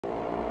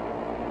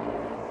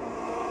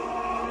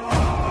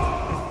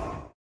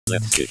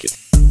Let's kick it.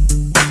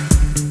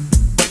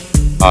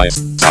 Ice,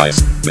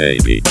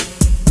 baby.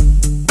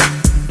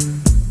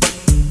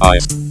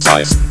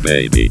 Ice,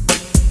 baby.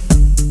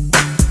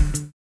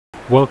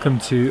 Welcome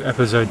to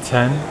episode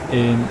 10.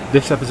 In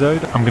this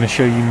episode, I'm going to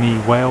show you me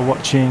whale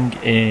watching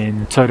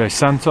in Todos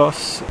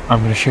Santos. I'm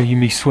going to show you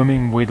me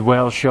swimming with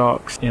whale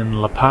sharks in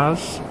La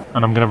Paz.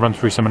 And I'm going to run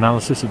through some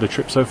analysis of the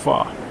trip so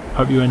far.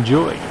 Hope you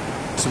enjoy.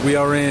 So we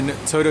are in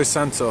Todos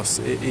Santos.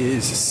 It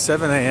is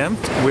 7 AM.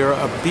 We're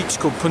at a beach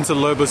called Punta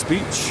Lobos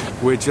Beach.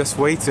 We're just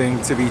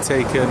waiting to be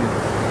taken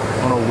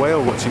on a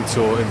whale watching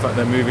tour. In fact,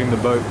 they're moving the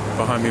boat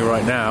behind me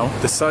right now.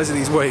 The size of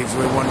these waves,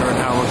 we're wondering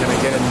how we're going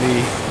to get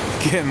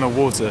in the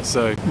water,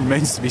 so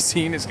remains to be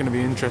seen. It's going to be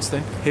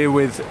interesting. Here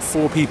with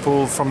 4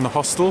 people from the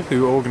hostel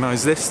who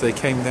organised this. They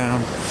came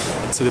down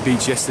to the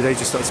beach yesterday,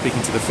 just started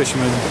speaking to the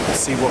fishermen to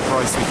see what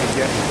price we could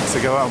get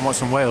to go out and watch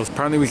some whales.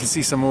 Apparently we can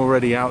see some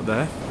already out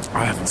there.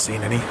 I haven't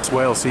seen any. It's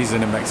whale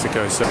season in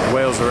Mexico, so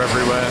whales are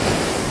everywhere.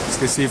 Let's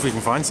go see if we can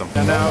find some.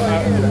 And now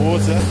out in the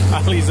water,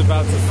 Ali's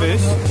about to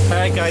fish.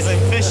 Alright guys, I'm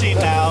fishing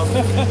now.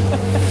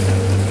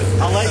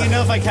 I'll let you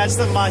know if I catch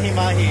the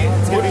mahi-mahi.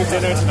 It's gonna be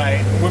dinner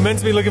tonight. We're meant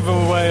to be looking for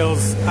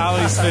whales.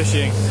 Ali's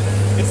fishing.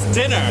 It's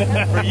dinner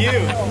for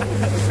you.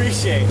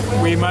 Appreciate.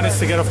 We managed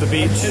to get off the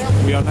beach.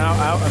 We are now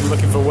out and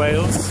looking for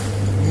whales.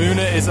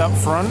 Muna is up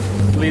front,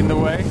 leading the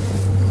way.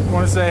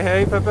 Want to say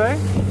hey, Pepe?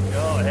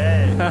 Go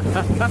ahead.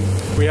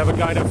 We have a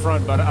guide up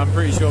front, but I'm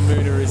pretty sure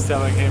Muna is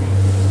telling him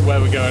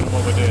where we're going and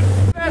what we're doing.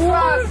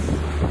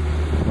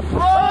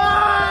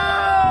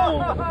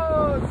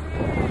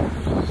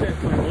 Shit,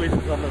 my voice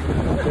is on the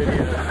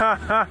video.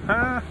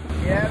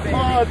 Yeah, baby.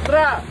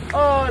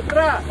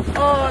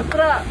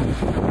 Otra.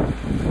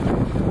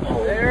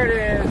 There it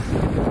is.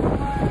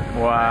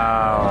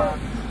 Wow.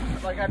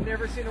 Like I've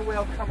never seen a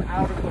whale come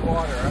out of the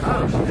water.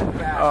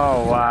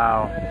 Oh,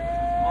 wow.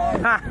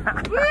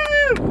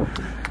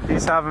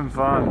 He's having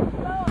fun.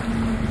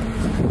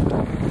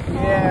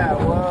 Yeah,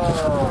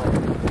 whoa.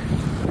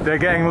 They're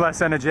getting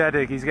less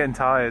energetic. He's getting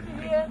tired.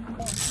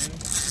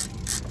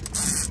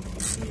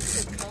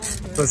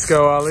 Let's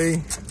go,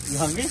 Ali. You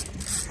hungry?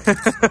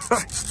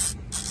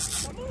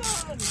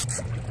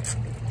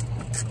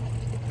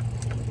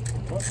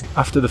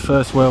 After the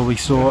first whale we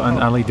saw and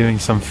Ali doing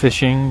some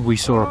fishing, we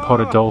saw a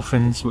pod of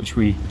dolphins which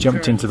we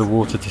jumped into the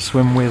water to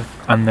swim with,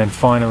 and then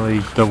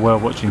finally the whale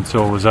watching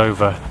tour was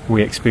over.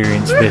 We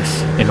experienced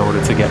this in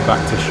order to get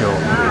back to shore.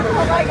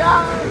 Oh my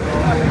god!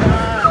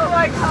 Oh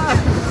my god!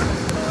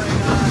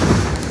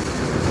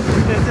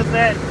 This is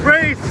it!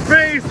 Brace!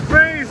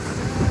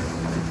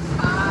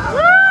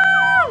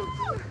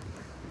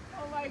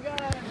 Oh my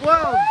god!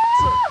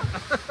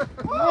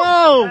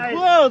 Whoa! Nice.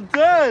 Well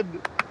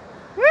done!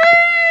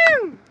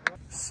 Woo!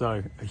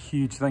 So, a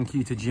huge thank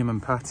you to Jim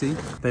and Patty.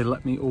 They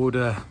let me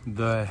order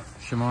the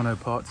Shimano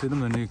part to them,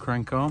 the new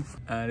crank arm,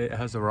 and it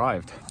has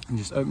arrived. I'm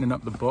just opening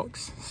up the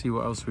box, see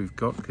what else we've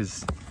got,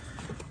 because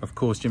of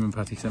course Jim and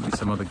Patty sent me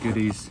some other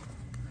goodies.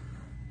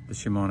 The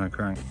Shimano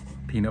crank,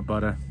 peanut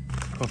butter,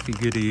 coffee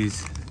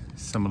goodies,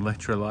 some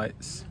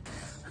electrolytes,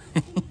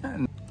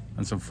 and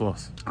some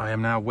floss. I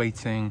am now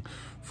waiting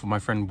for my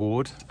friend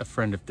Ward, a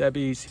friend of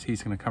Debbie's.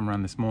 He's gonna come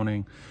around this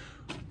morning.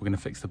 We're gonna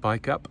fix the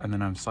bike up and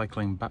then I'm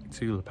cycling back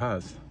to La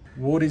Paz.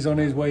 Ward is on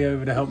his way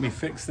over to help me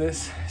fix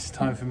this. It's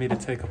time for me to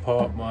take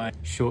apart my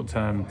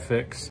short-term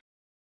fix.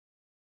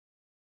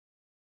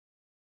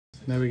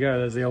 There we go,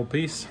 there's the old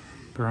piece.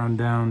 Ground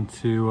down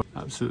to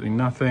absolutely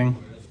nothing.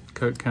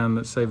 Coke can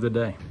that saved the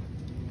day.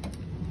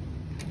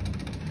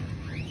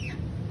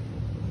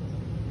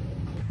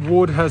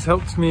 Ward has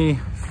helped me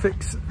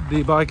fix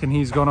the bike and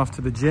he's gone off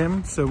to the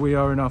gym. So we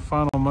are in our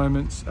final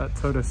moments at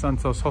Todos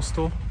Santos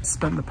Hostel.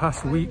 Spent the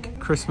past week,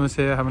 Christmas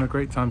here, having a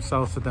great time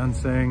salsa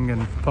dancing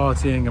and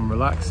partying and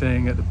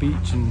relaxing at the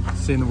beach and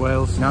seeing the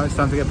whales. Now it's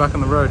time to get back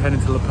on the road,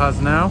 heading to La Paz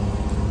now.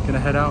 Gonna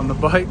head out on the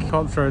bike.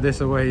 Can't throw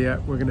this away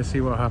yet. We're gonna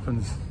see what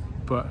happens,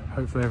 but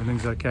hopefully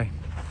everything's okay.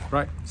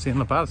 Right, see you in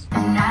La Paz.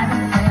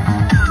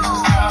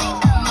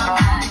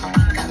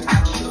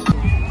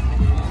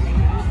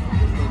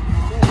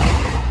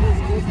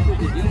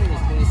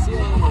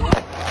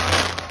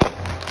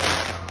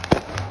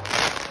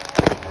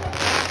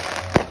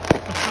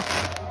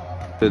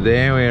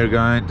 Today we are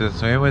going to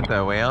swim with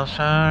the whale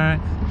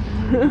sharks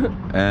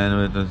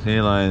and with the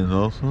sea lions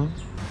also.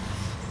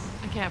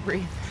 I can't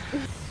breathe.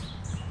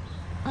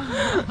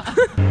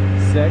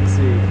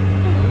 Sexy.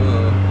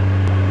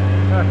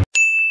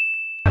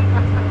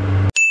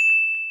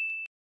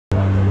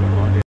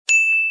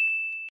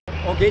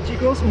 Okay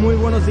chicos, muy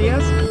buenos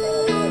días.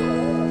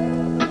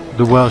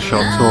 The whale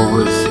shark tour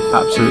was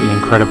absolutely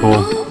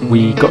incredible.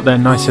 We got there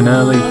nice and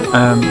early.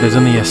 There's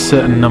only a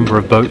certain number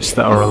of boats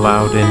that are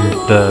allowed in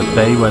the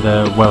bay where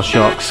the whale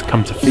sharks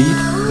come to feed.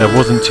 There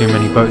wasn't too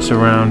many boats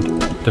around.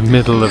 The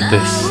middle of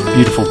this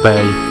beautiful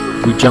bay,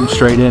 we jumped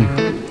straight in.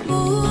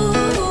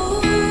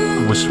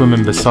 We're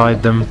swimming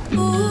beside them.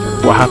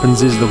 What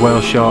happens is the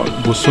whale shark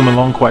will swim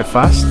along quite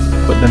fast,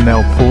 but then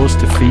they'll pause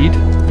to feed.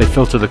 They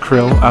filter the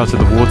krill out of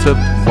the water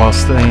while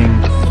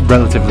staying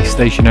relatively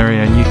stationary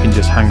and you can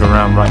just hang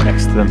around right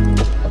next to them.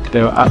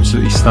 They were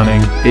absolutely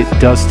stunning. It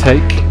does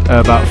take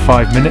about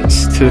 5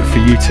 minutes for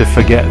you to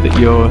forget that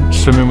you're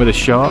swimming with a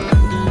shark.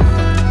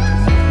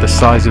 The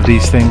size of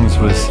these things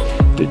was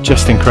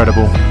just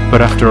incredible, but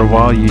after a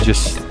while you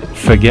just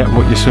forget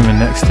what you're swimming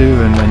next to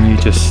and then you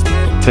just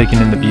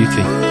taking in the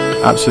beauty.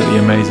 Absolutely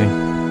amazing.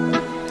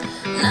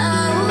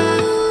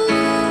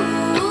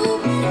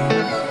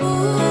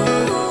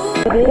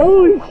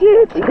 Holy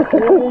shit!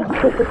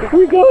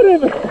 We got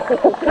him!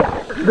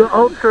 The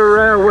ultra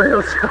rare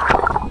whale shark.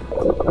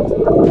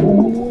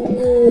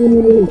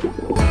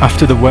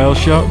 After the whale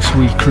sharks,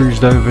 we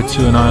cruised over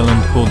to an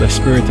island called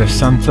Todos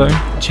Santos,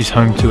 which is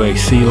home to a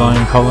sea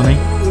lion colony.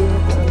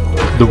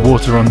 The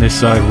water on this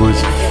side was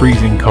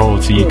freezing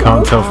cold, so you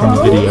can't tell from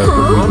the video,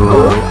 but we were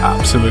all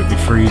absolutely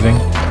freezing.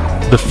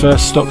 The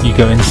first stop, you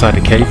go inside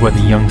a cave where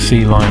the young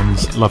sea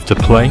lions love to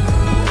play.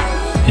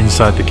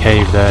 Inside the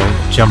cave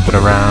they're jumping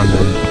around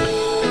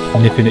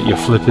and nipping at your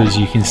flippers.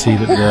 You can see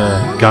that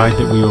the guide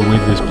that we were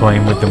with was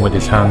playing with them with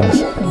his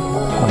hands.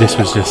 This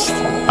was just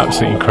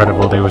absolutely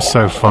incredible. They were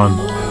so fun,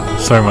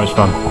 so much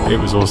fun. It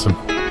was awesome.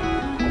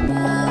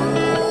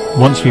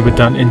 Once we were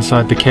done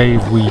inside the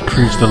cave, we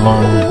cruised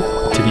along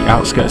to the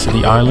outskirts of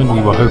the island.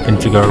 We were hoping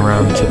to go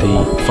around to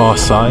the far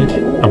side.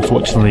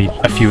 Unfortunately,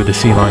 a few of the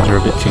sea lions are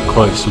a bit too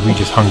close, so we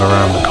just hung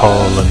around the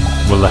coral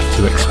and were left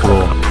to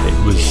explore.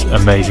 It was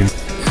amazing.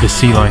 The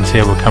sea lions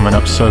here were coming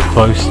up so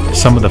close.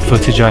 Some of the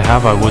footage I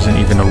have, I wasn't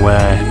even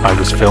aware I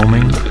was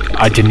filming.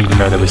 I didn't even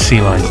know there were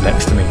sea lions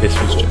next to me. This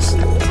was just...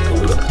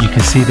 You can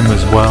see them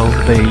as well.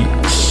 They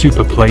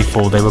super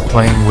playful. They were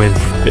playing with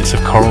bits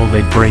of coral.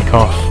 They'd break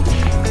off,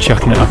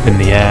 chucking it up in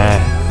the air.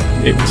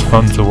 It was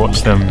fun to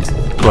watch them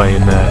play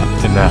in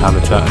their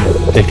habitat.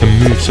 And they can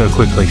move so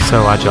quickly,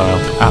 so agile.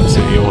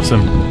 Absolutely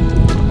awesome.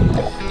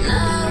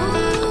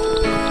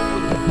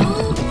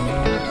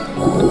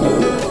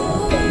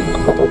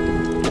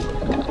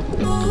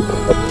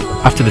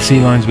 After the sea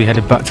lions, we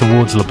headed back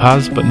towards La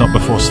Paz, but not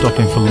before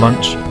stopping for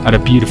lunch at a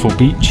beautiful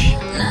beach,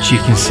 which you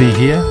can see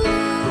here.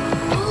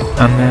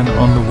 And then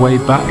on the way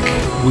back,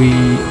 we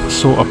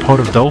saw a pod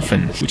of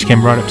dolphins, which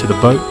came right up to the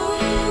boat,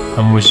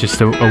 and was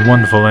just a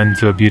wonderful end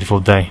to a beautiful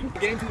day.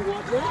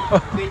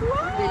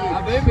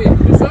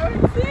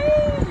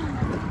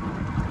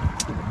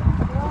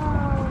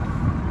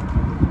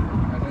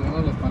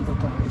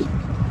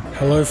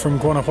 Hello from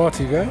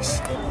Guanajuato,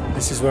 guys.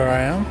 This is where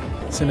I am.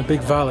 It's in a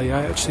big valley.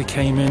 I actually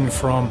came in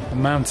from a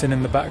mountain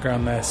in the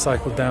background there,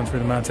 cycled down through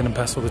the mountain and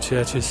past all the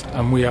churches,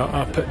 and we are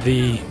up at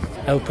the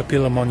El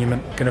Pupila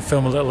monument. Gonna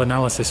film a little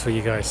analysis for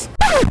you guys.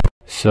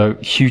 So,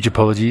 huge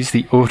apologies.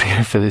 The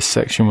audio for this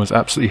section was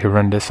absolutely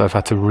horrendous. I've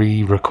had to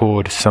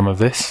re-record some of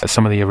this.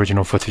 Some of the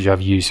original footage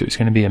I've used, so it's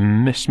going to be a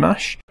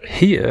mishmash.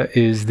 Here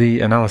is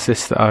the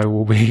analysis that I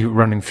will be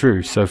running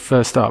through. So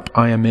first up,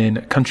 I am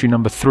in country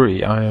number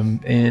 3. I am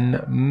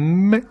in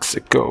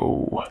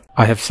Mexico.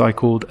 I have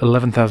cycled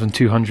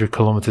 11,200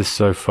 kilometers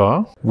so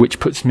far, which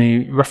puts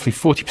me roughly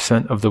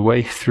 40% of the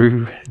way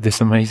through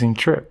this amazing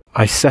trip.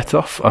 I set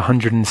off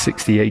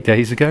 168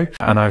 days ago,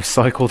 and I've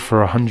cycled for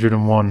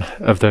 101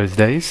 of those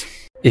days.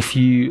 If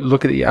you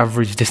look at the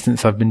average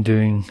distance I've been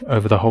doing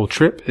over the whole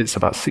trip, it's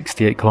about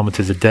 68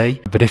 kilometers a day.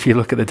 But if you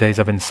look at the days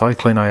I've been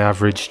cycling, I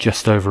average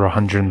just over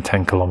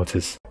 110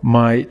 kilometers.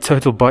 My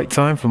total bike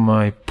time for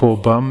my poor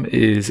bum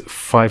is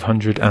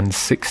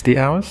 560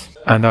 hours,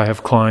 and I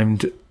have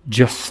climbed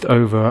just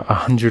over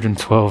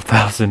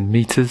 112,000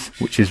 meters,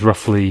 which is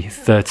roughly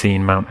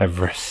 13 Mount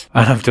Everest.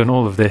 And I've done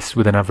all of this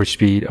with an average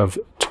speed of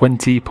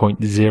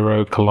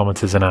 20.0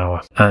 kilometers an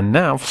hour. And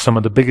now for some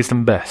of the biggest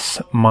and best.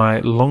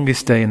 My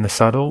longest day in the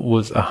saddle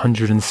was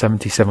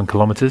 177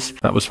 kilometers.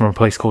 That was from a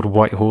place called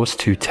Whitehorse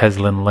to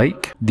Teslin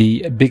Lake.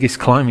 The biggest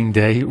climbing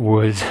day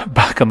was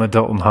back on the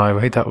Dalton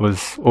Highway. That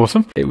was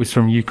awesome. It was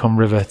from Yukon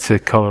River to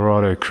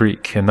Colorado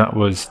Creek, and that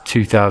was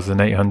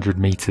 2,800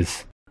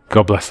 meters.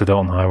 God bless the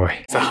Dalton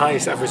Highway. The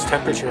highest average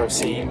temperature I've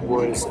seen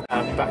was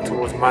back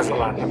towards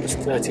Mazatlan. That was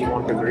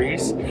 31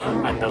 degrees.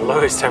 And the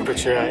lowest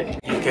temperature,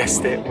 you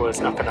guessed it,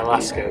 was up in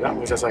Alaska. That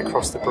was as I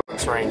crossed the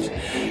Brooks Range.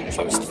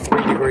 So it was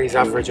 3 degrees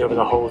average over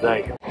the whole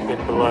day.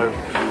 Been below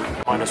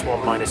 -1,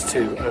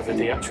 -2 over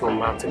the actual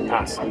mountain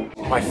pass.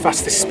 My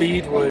fastest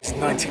speed was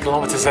 90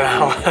 kilometers an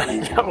hour.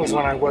 That was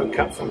when I woke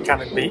up from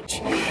Cannon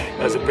Beach.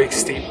 There's a big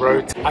steep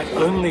road. I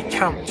only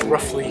camped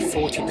roughly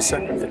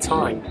 40% of the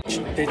time, which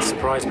did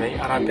surprise me,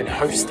 and I've been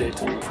hosted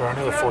for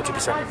another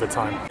 40% of the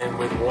time, and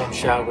with warm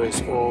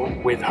showers or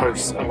with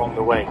hosts along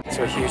the way.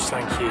 So a huge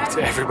thank you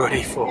to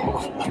everybody for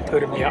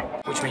putting me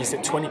up, which means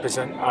that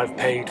 20% I've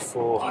paid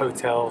for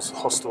hotels,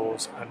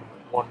 hostels, and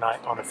one night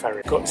on a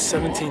ferry. Got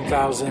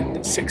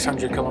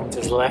 17,600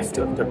 kilometers left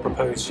of the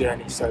proposed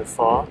journey so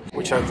far,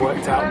 which I've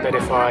worked out that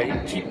if I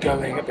keep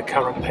going at the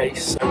current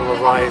pace, I will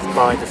arrive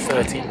by the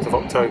 13th of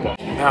October.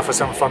 Now for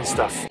some fun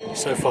stuff.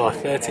 So far,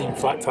 13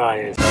 flat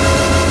tires,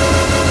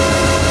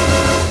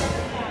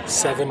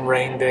 7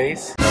 rain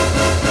days,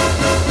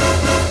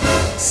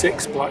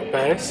 6 black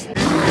bears,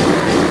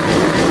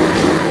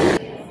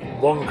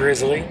 1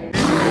 grizzly,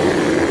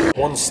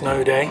 1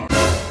 snow day,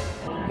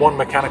 1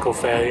 mechanical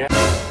failure,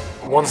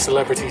 1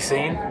 celebrity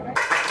scene,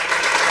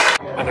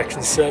 and a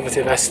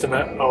conservative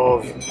estimate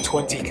of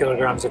 20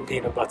 kilograms of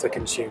peanut butter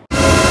consumed.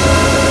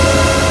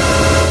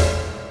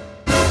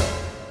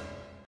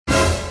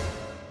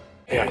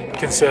 Yeah,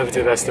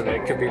 conservative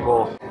estimate, could be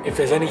more. If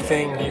there's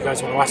anything you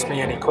guys want to ask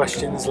me, any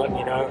questions, let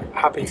me know.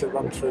 Happy to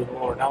run through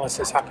more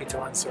analysis, happy to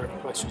answer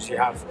any questions you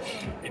have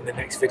in the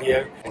next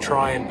video.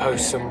 Try and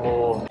post some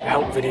more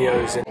help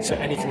videos, and so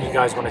anything you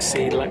guys want to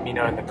see, let me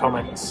know in the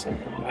comments,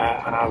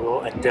 and I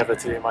will endeavour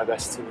to do my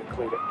best to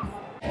include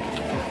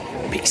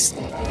it. Peace.